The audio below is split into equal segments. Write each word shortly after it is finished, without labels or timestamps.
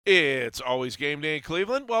It's always game day in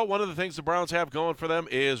Cleveland. Well, one of the things the Browns have going for them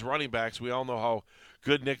is running backs. We all know how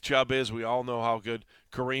good Nick Chubb is. We all know how good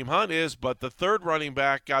Kareem Hunt is. But the third running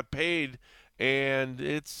back got paid, and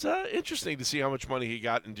it's interesting to see how much money he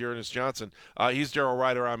got in Dearness Johnson. He's Daryl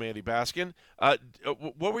Ryder. I'm Andy Baskin.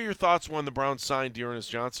 What were your thoughts when the Browns signed Dearness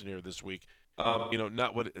Johnson here this week?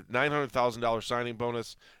 Not what $900,000 signing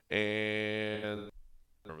bonus, and I don't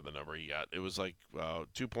remember the number he got. It was like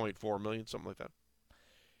 2.4 million, something like that.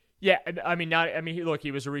 Yeah, I mean, not. I mean, look,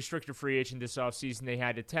 he was a restricted free agent this offseason. They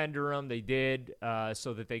had to tender him. They did,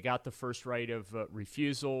 so that they got the first right of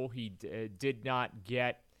refusal. He did not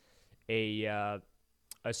get a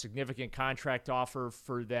significant contract offer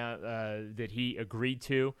for them that he agreed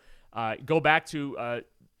to. Go back to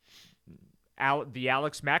the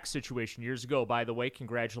Alex Mack situation years ago. By the way,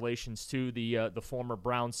 congratulations to the former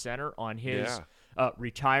Brown center on his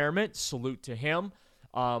retirement. Salute to him.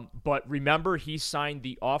 But remember, he signed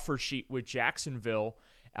the offer sheet with Jacksonville,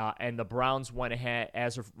 and the Browns went ahead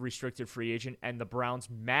as a restricted free agent, and the Browns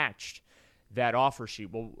matched that offer sheet.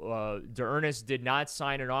 Well, D'Ernest did not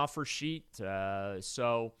sign an offer sheet,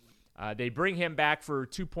 so they bring him back for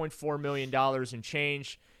 $2.4 million and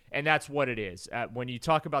change, and that's what it is. When you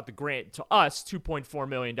talk about the grant, to us, $2.4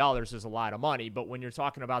 million is a lot of money, but when you're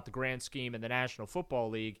talking about the grand scheme in the National Football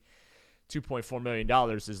League, $2.4 million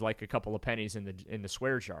is like a couple of pennies in the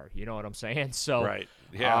swear jar. You know what I'm saying? So Right.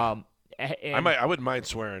 Yeah. I wouldn't mind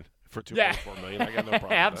swearing for Yeah, 2.4 million. I got no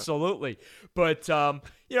problem absolutely. But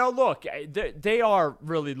look, they are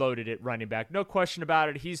really loaded at running back, no question about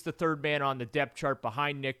it. He's the third man on the depth chart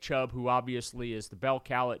behind Nick Chubb, who obviously is the bell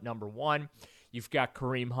cow at number one. You've got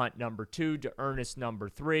Kareem Hunt number two, D'Ernest number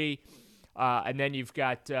three. And then you've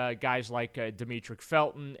got guys like Demetric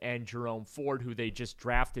Felton and Jerome Ford, who they just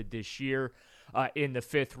drafted this year in the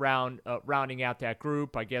fifth round, rounding out that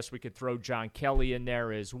group. I guess we could throw John Kelly in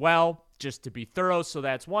there as well, just to be thorough. So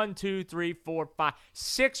that's 1, 2, 3, 4, 5,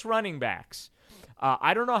 6 running backs.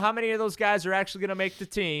 I don't know how many of those guys are actually going to make the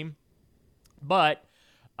team, but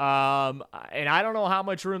and I don't know how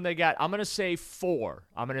much room they got. I'm going to say 4.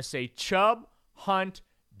 I'm going to say Chubb, Hunt,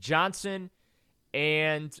 Johnson,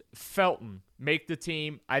 and Felton make the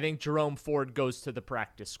team. I think Jerome Ford goes to the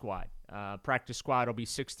practice squad. Practice squad will be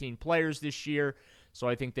 16 players this year, so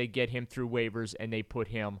I think they get him through waivers and they put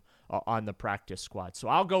him on the practice squad. So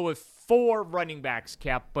I'll go with 4 running backs,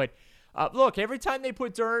 Cap. But look, every time they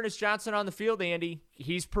put D'Ernest Johnson on the field, Andy,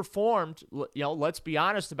 he's performed. Let's be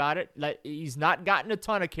honest about it. He's not gotten a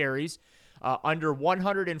ton of carries, under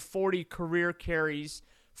 140 career carries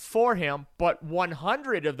for him, but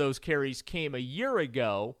 100 of those carries came a year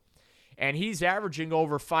ago, and he's averaging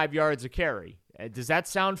over 5 yards a carry. Does that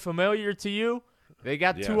sound familiar to you? They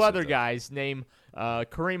got Yes, two other it does. guys named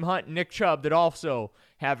Kareem Hunt and Nick Chubb that also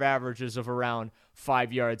have averages of around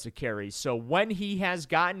 5 yards a carry. So when he has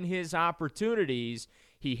gotten his opportunities,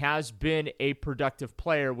 he has been a productive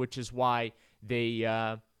player, which is why they,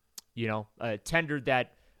 tendered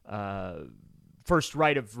that first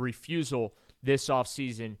right of refusal this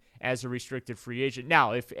offseason as a restricted free agent.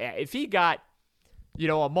 Now, if he got,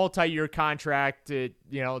 a multi-year contract at,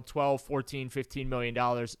 12, 14, $15 million,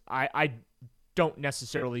 I don't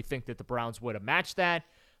necessarily think that the Browns would have matched that,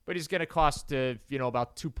 but he's going to cost,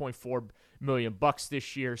 about $2.4 million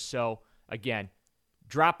this year. So, again,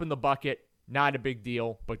 drop in the bucket, not a big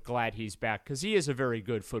deal, but glad he's back because he is a very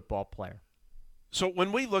good football player. So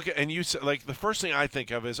when we look at, and you said, like, the first thing I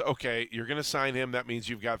think of is, okay, you're going to sign him. That means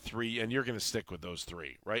you've got 3, and you're going to stick with those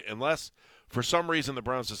 3, right? Unless, for some reason, the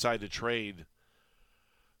Browns decide to trade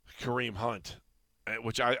Kareem Hunt,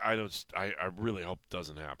 which I really hope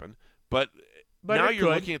doesn't happen. But now it you're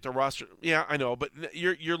could. looking at the roster. Yeah, I know, but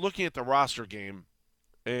you're looking at the roster game,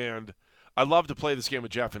 and I love to play this game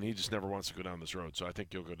with Jeff, and he just never wants to go down this road. So I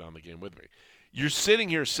think you'll go down the game with me. You're sitting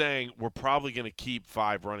here saying we're probably going to keep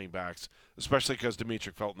 5 running backs, especially because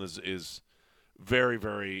Demetric Felton is very,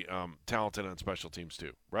 very talented on special teams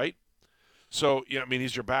too, right? So, yeah, I mean,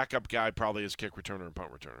 he's your backup guy, probably as kick returner and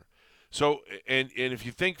punt returner. So, and if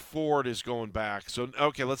you think Ford is going back, so,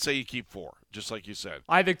 okay, let's say you keep 4, just like you said.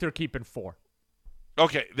 I think they're keeping 4.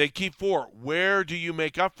 Okay, they keep 4. Where do you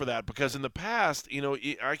make up for that? Because in the past,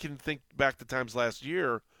 I can think back to times last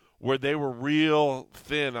year where they were real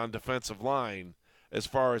thin on defensive line as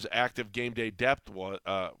far as active game day depth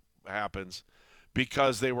happens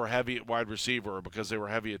because they were heavy at wide receiver or because they were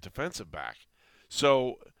heavy at defensive back.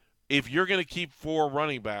 So if you're going to keep 4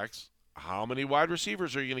 running backs, how many wide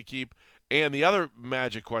receivers are you going to keep? And the other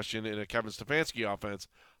magic question in a Kevin Stefanski offense,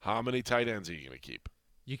 how many tight ends are you going to keep?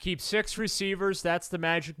 You keep 6 receivers. That's the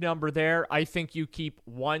magic number there. I think you keep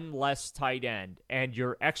 1 less tight end, and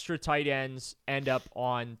your extra tight ends end up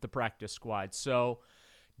on the practice squad. So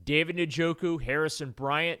David Njoku, Harrison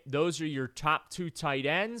Bryant, those are your top 2 tight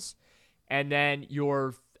ends. And then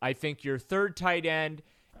I think your third tight end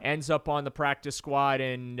ends up on the practice squad,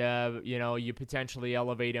 and you potentially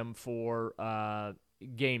elevate him for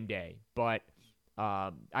game day. But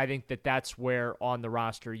I think that's where on the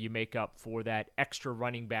roster you make up for that extra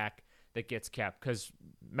running back that gets kept. Because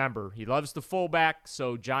remember, he loves the fullback,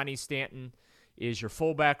 so Johnny Stanton is your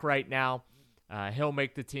fullback right now. He'll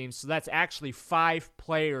make the team. So that's actually 5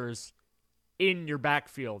 players in your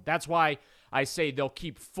backfield. That's why I say they'll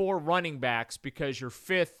keep 4 running backs, because your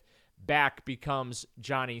 5th back becomes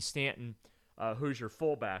Johnny Stanton, who's your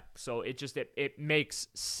fullback. So it makes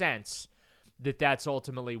sense that's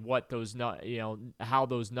ultimately what those how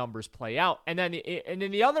those numbers play out. And then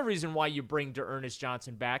the other reason why you bring D'Ernest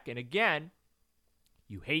Johnson back, and again,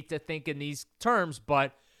 you hate to think in these terms,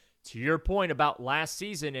 but to your point about last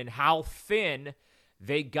season and how thin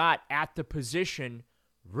they got at the position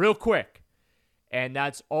real quick, and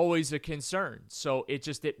that's always a concern. So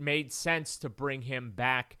it made sense to bring him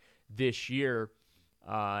back this year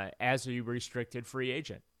as a restricted free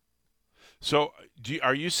agent. So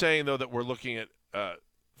are you saying, though, that we're looking at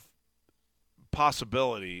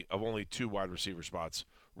possibility of only 2 wide receiver spots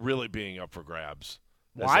really being up for grabs?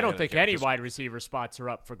 Well, I don't think any wide receiver spots are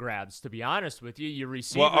up for grabs, to be honest with you. Your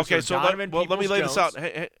receivers let me lay this out.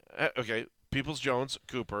 Hey, okay, Peoples-Jones,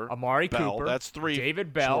 Cooper, Amari Bell, Cooper, that's 3.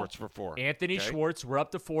 David Bell, Schwartz for 4. Anthony Schwartz, we're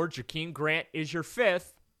up to 4. Jakeem Grant is your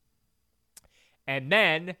 5th. And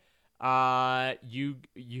then you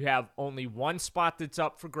have only 1 spot that's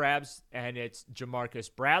up for grabs, and it's Jamarcus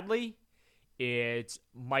Bradley. It's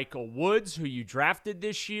Michael Woods, who you drafted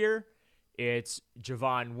this year. It's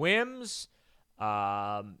Javon Wims,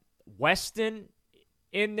 Weston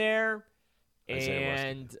in there.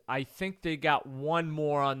 And I think they got 1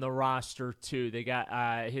 more on the roster, too. They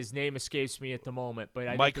got his name escapes me at the moment.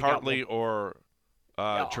 But Mike Hartley or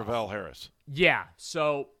Travell Harris. Yeah,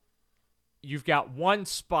 so you've got 1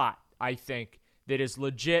 spot, I think, that is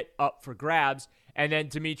legit up for grabs. And then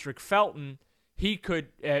Demetric Felton, he could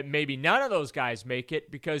maybe none of those guys make it,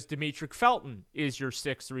 because Demetric Felton is your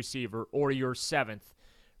 6th receiver or your 7th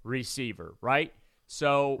receiver, right?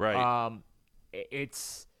 So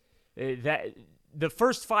it's that the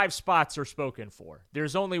first 5 spots are spoken for.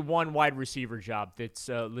 There's only 1 wide receiver job that's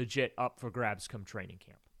legit up for grabs come training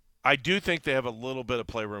camp. I do think they have a little bit of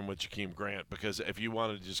playroom with Jakeem Grant, because if you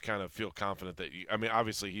want to just kind of feel confident that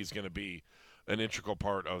obviously he's going to be an integral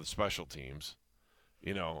part of special teams,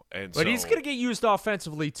 but he's going to get used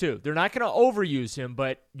offensively too. They're not going to overuse him,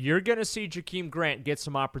 but you're going to see Jakeem Grant get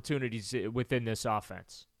some opportunities within this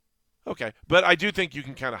offense. Okay, but I do think you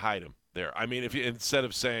can kind of hide him there. If you, instead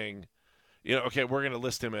of saying, okay, we're going to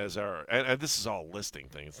list him as our, and this is all a listing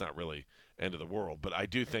thing. It's not really end of the world, but I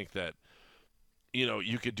do think that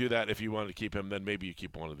you could do that if you wanted to keep him. Then maybe you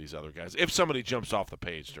keep one of these other guys if somebody jumps off the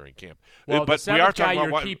page during camp. Well, but the 7th guy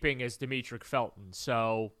you're keeping is Demetric Felton.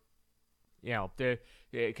 So,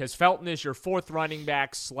 because Felton is your 4th running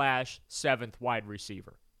back / 7th wide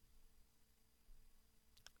receiver,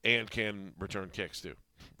 and can return kicks too,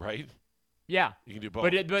 right? Yeah, you can do both.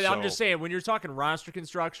 But I'm just saying, when you're talking roster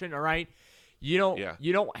construction, all right, you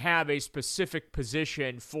don't have a specific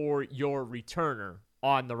position for your returner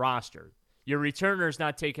on the roster. Your returner is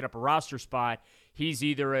not taking up a roster spot. He's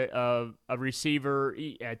either a receiver,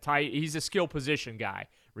 he's a skill position guy,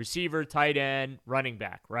 receiver, tight end, running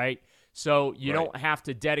back, right? So you don't have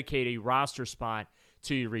to dedicate a roster spot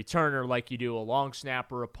to your returner like you do a long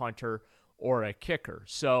snapper, a punter, or a kicker.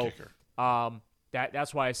 So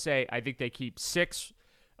that's why I say I think they keep 6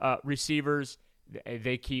 receivers.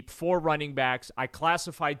 They keep 4 running backs. I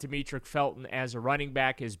classified Demetric Felton as a running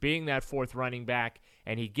back, as being that 4th running back,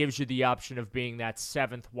 and he gives you the option of being that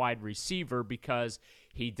 7th wide receiver, because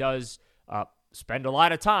he does spend a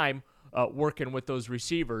lot of time working with those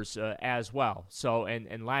receivers as well. So,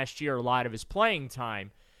 and last year, a lot of his playing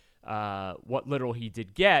time, what little he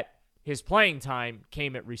did get, his playing time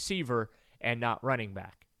came at receiver and not running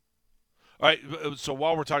back. All right, so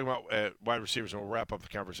while we're talking about wide receivers, and we'll wrap up the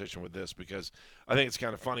conversation with this, because I think it's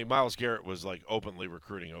kind of funny. Myles Garrett was openly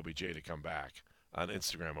recruiting OBJ to come back on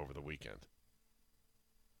Instagram over the weekend.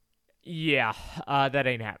 Yeah, that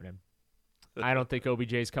ain't happening. I don't think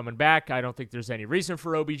OBJ's coming back. I don't think there's any reason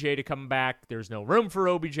for OBJ to come back. There's no room for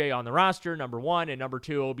OBJ on the roster, number 1. And number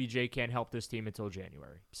 2, OBJ can't help this team until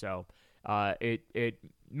January. So it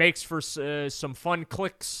makes for some fun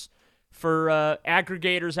clicks for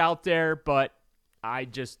aggregators out there, but I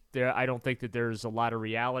don't think that there's a lot of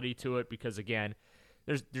reality to it because again,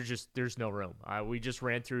 there's no room. We just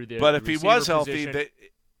ran through the. But the if he receiver was healthy, position.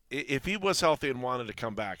 if he was healthy and wanted to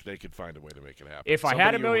come back, they could find a way to make it happen. If I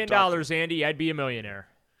had $1 million, Andy, I'd be a millionaire.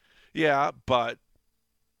 Yeah, but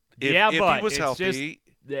if he was healthy,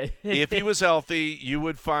 if he was healthy, you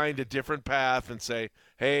would find a different path and say,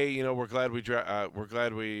 "Hey, we're glad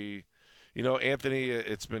we, Anthony,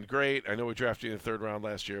 it's been great. I know we drafted you in the third round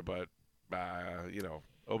last year, but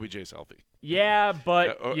OBJ's healthy." Yeah,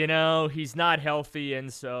 but he's not healthy,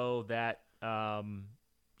 and so that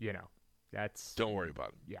that's. Don't worry about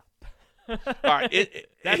it. Yeah. All right,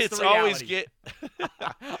 it's always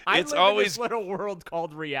I live in this little world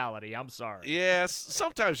called reality. I'm sorry. Yes,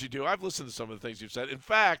 sometimes you do. I've listened to some of the things you've said. In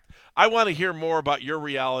fact, I want to hear more about your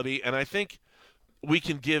reality, and I think we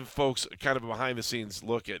can give folks kind of a behind-the-scenes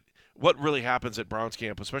look at what really happens at Browns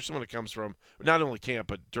camp, especially when it comes from not only camp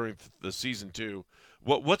but during the season too.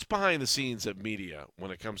 What's behind the scenes at media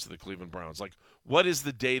when it comes to the Cleveland Browns? Like, what is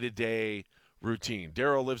the day-to-day routine?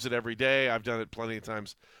 Daryl lives it every day. I've done it plenty of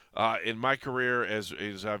times in my career as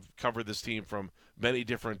I've covered this team from many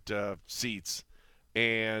different seats.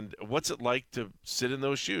 And what's it like to sit in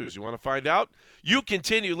those shoes? You want to find out? You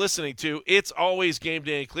continue listening to It's Always Game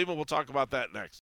Day in Cleveland. We'll talk about that next.